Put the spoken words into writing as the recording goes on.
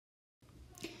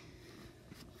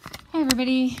Hi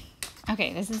everybody.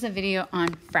 Okay, this is a video on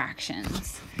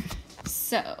fractions.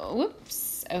 So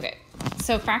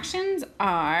fractions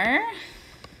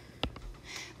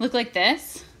look like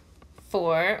this.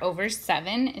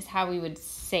 4/7 is how we would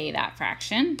say that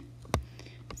fraction.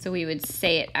 So we would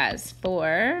say it as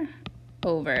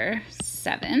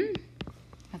 4/7.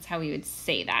 That's how we would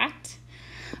say that.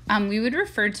 We would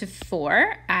refer to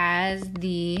 4 as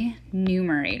the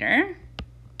numerator,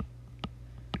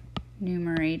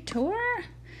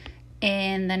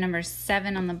 and the number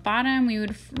 7 on the bottom we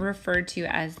would refer to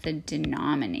as the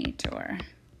denominator,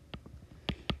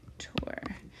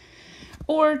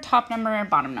 or top number and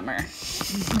bottom number.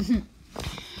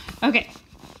 Okay,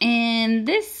 and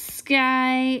this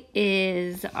guy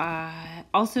is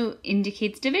also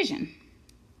indicates division.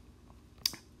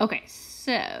 Okay,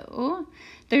 so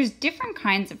there's different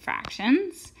kinds of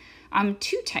fractions.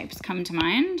 Two types come to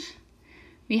mind.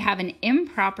 We have an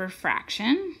improper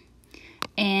fraction,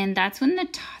 and that's when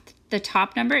the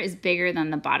top number is bigger than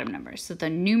the bottom number. So the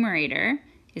numerator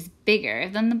is bigger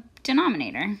than the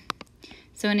denominator.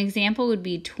 So an example would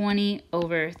be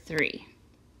 20/3.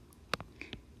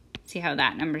 See how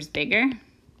that number's bigger?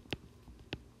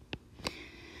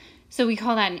 So we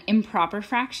call that an improper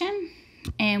fraction,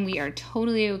 and we are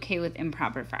totally okay with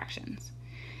improper fractions.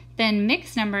 Then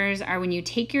mixed numbers are when you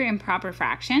take your improper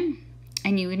fraction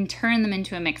and you can turn them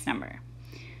into a mixed number.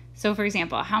 So for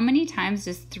example, how many times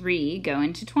does 3 go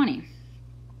into 20?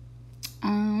 I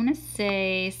want to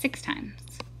say 6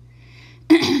 times.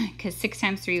 Because 6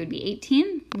 times 3 would be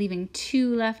 18, leaving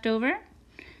 2 left over.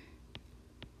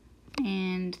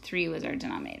 And 3 was our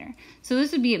denominator. So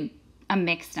this would be a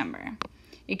mixed number.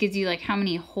 It gives you like how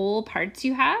many whole parts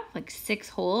you have, like 6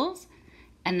 wholes,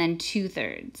 and then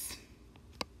 2/3.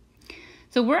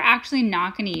 So we're actually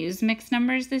not going to use mixed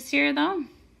numbers this year though.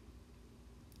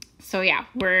 So yeah,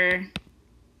 we're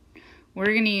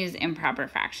going to use improper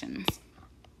fractions.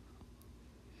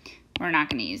 We're not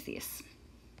going to use these.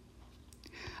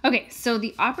 Okay, so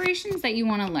the operations that you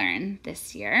want to learn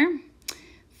this year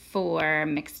for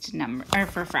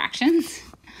for fractions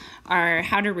are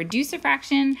how to reduce a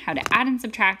fraction, how to add and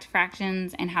subtract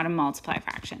fractions, and how to multiply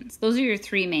fractions. Those are your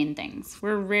 3 main things.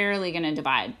 We're rarely going to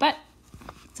divide, but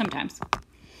sometimes.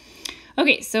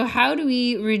 Okay, so how do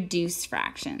we reduce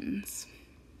fractions?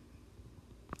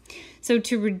 So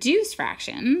to reduce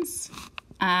fractions,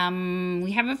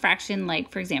 we have a fraction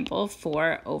like, for example,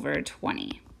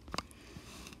 4/20.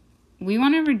 We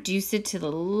want to reduce it to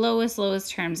the lowest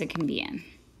terms it can be in.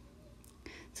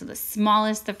 So the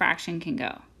smallest the fraction can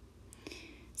go.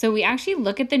 So we actually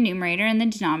look at the numerator and the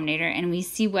denominator and we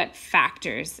see what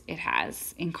factors it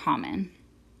has in common.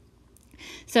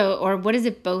 So, or what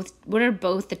are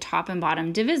both the top and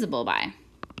bottom divisible by?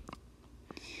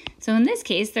 So in this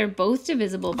case, they're both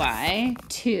divisible by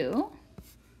 2.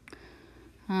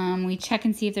 We check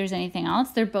and see if there's anything else.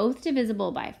 They're both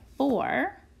divisible by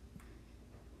 4.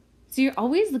 So you're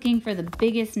always looking for the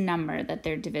biggest number that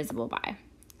they're divisible by.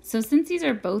 So since these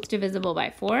are both divisible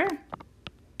by 4,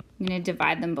 I'm going to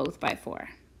divide them both by 4.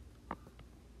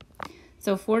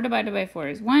 So 4 divided by 4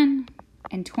 is 1,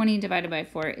 and 20 divided by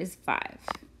 4 is 5.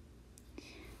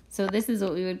 So this is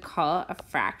what we would call a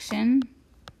fraction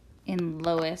in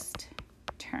lowest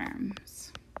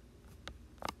terms.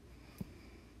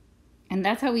 And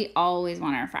that's how we always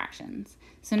want our fractions.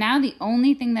 So now the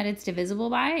only thing that it's divisible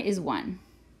by is 1.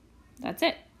 That's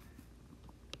it.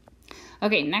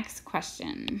 Okay, next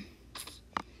question.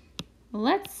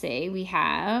 Let's say we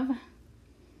have,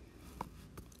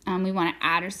 we want to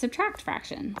add or subtract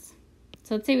fractions.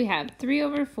 So let's say we have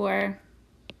 3/4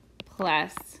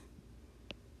 plus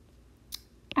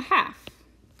 1/2.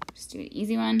 Just do an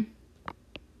easy one.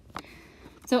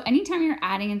 So anytime you're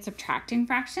adding and subtracting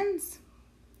fractions,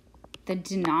 the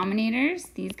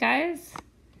denominators, these guys,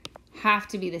 have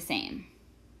to be the same.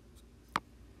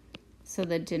 So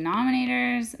the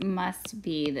denominators must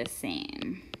be the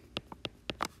same.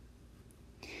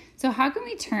 So how can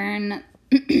we turn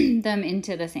them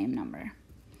into the same number?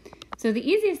 So the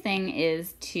easiest thing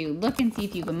is to look and see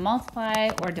if you can multiply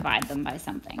or divide them by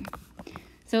something.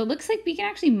 So it looks like we can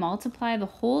actually multiply the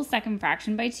whole second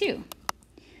fraction by 2.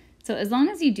 So as long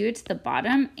as you do it to the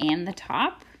bottom and the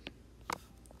top,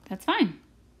 that's fine.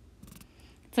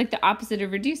 It's like the opposite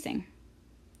of reducing.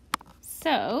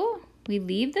 So we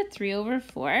leave the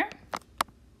 3/4.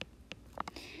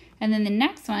 And then the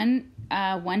next one,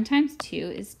 1 times 2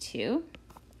 is 2.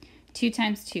 2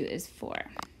 times 2 is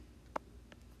 4.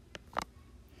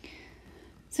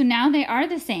 So now they are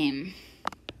the same.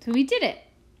 So we did it.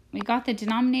 We got the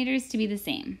denominators to be the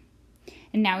same.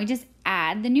 And now we just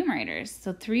add the numerators.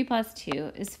 So 3 plus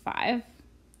 2 is 5.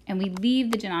 and we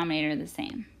leave the denominator the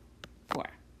same, 4.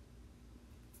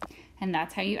 And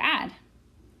that's how you add.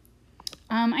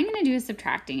 I'm going to do a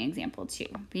subtracting example too,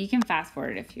 but you can fast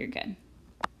forward if you're good,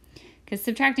 because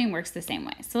subtracting works the same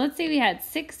way. So let's say we had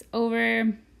 6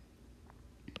 over,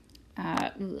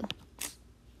 actually,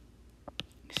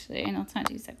 no, let's not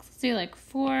do 6. Let's do like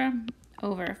 4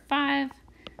 over 5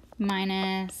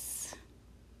 minus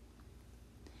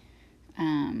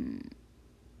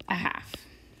a half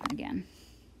again.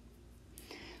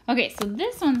 Okay, so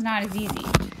this one's not as easy.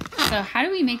 So how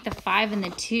do we make the 5 and the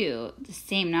 2 the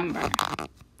same number? I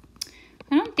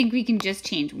don't think we can just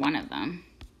change one of them.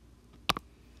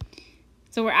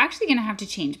 So we're actually going to have to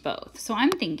change both. So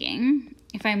I'm thinking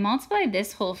if I multiply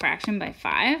this whole fraction by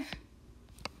 5,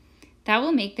 that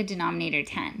will make the denominator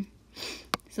 10.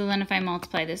 So then if I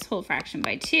multiply this whole fraction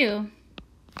by 2,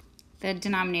 the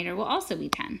denominator will also be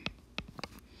 10.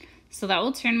 So that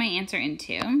will turn my answer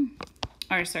into,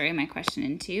 or sorry, my question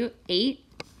into 8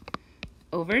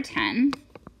 over 10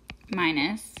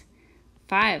 minus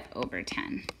 5 over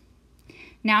 10.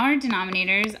 Now our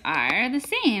denominators are the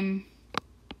same.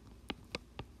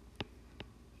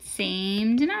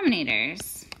 Same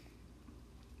denominators.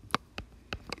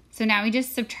 So now we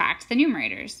just subtract the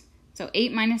numerators. So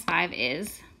 8 minus 5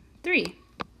 is 3.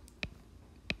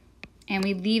 And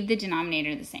we leave the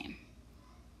denominator the same.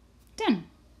 Done.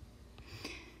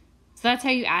 So that's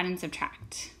how you add and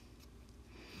subtract.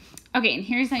 Okay, and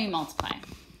here's how you multiply.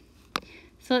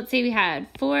 So let's say we had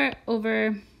 4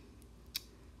 over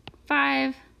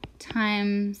 5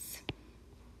 times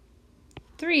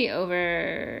 3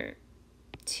 over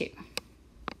 2.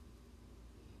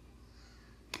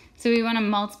 So we want to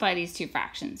multiply these two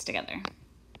fractions together.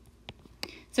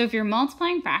 So if you're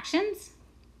multiplying fractions,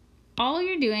 all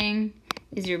you're doing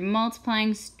is you're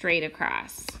multiplying straight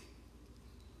across.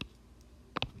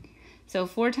 So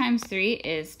 4 times 3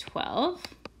 is 12,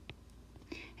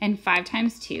 and 5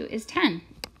 times 2 is 10.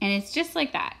 And it's just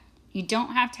like that. You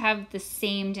don't have to have the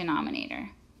same denominator.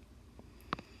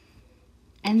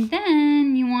 And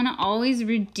then you want to always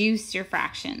reduce your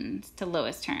fractions to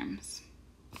lowest terms.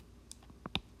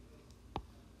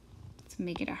 Let's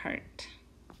make it a heart.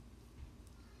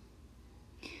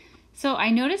 So I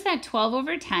noticed that 12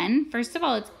 over 10, first of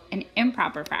all, it's an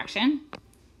improper fraction.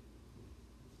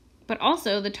 But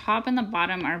also the top and the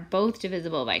bottom are both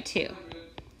divisible by 2.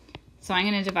 So I'm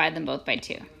going to divide them both by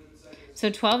 2. So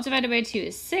 12 divided by 2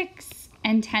 is 6,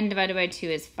 and 10 divided by 2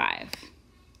 is 5.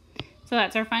 So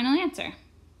that's our final answer.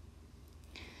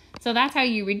 So that's how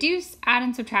you reduce, add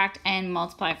and subtract, and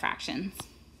multiply fractions.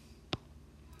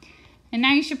 And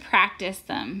now you should practice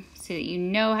them so that you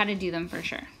know how to do them for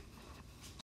sure.